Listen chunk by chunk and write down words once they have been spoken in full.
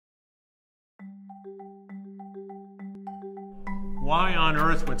Why on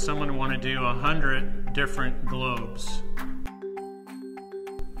earth would someone want to do 100 different globes?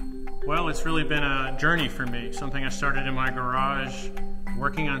 Well, it's really been a journey for me, something I started in my garage,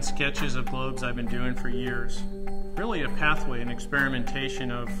 working on sketches of globes I've been doing for years. Really a pathway, an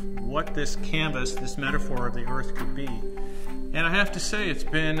experimentation of what this canvas, this metaphor of the earth could be. And I have to say, it's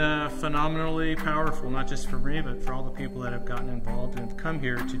been phenomenally powerful, not just for me, but for all the people that have gotten involved and have come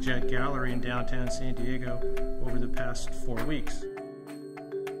here to JETT Gallery in downtown San Diego over the past 4 weeks.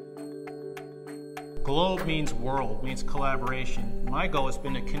 Globe means world, means collaboration. My goal has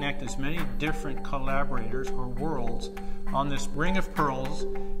been to connect as many different collaborators or worlds on this ring of pearls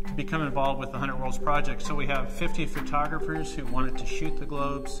to become involved with the 100 Worlds Project. So we have 50 photographers who wanted to shoot the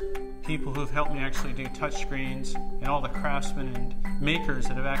globes, people who have helped me actually do touch screens, and all the craftsmen and makers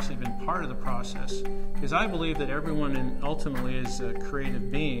that have actually been part of the process. Because I believe that everyone ultimately is a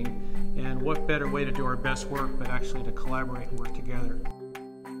creative being, and what better way to do our best work but actually to collaborate and work together.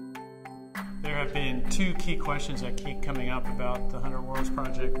 There have been 2 key questions that keep coming up about the 100 Worlds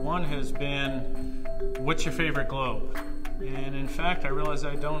Project. One has been, what's your favorite globe? And in fact, I realize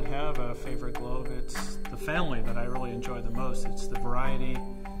I don't have a favorite globe. It's the family that I really enjoy the most. It's the variety,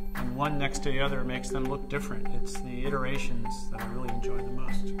 and one next to the other makes them look different. It's the iterations that I really enjoy the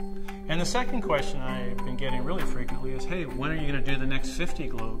most. And the second question I've been getting really frequently is, hey, when are you going to do the next 50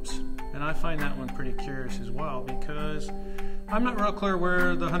 globes? And I find that one pretty curious as well, because I'm not real clear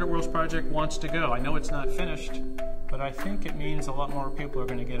where the 100 Worlds Project wants to go. I know it's not finished, but I think it means a lot more people are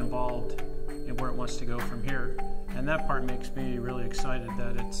going to get involved in where it wants to go from here. And that part makes me really excited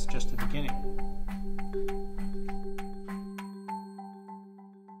that it's just the beginning.